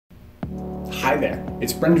Hi there,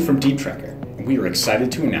 it's Brendan from Deep Trekker, and we are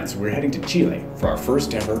excited to announce that we're heading to Chile for our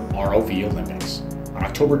first ever ROV Olympics. On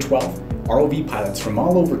October 12th, ROV pilots from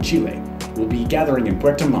all over Chile will be gathering in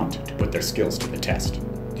Puerto Montt to put their skills to the test.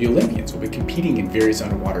 The Olympians will be competing in various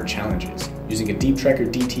underwater challenges, using a Deep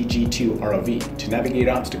Trekker DTG-2 ROV to navigate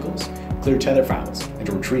obstacles, clear tether fouls, and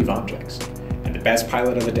to retrieve objects. And the best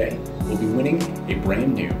pilot of the day will be winning a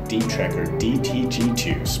brand new Deep Trekker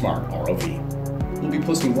DTG-2 Smart ROV. We'll be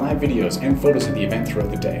posting live videos and photos of the event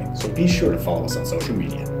throughout the day, so be sure to follow us on social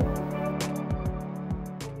media.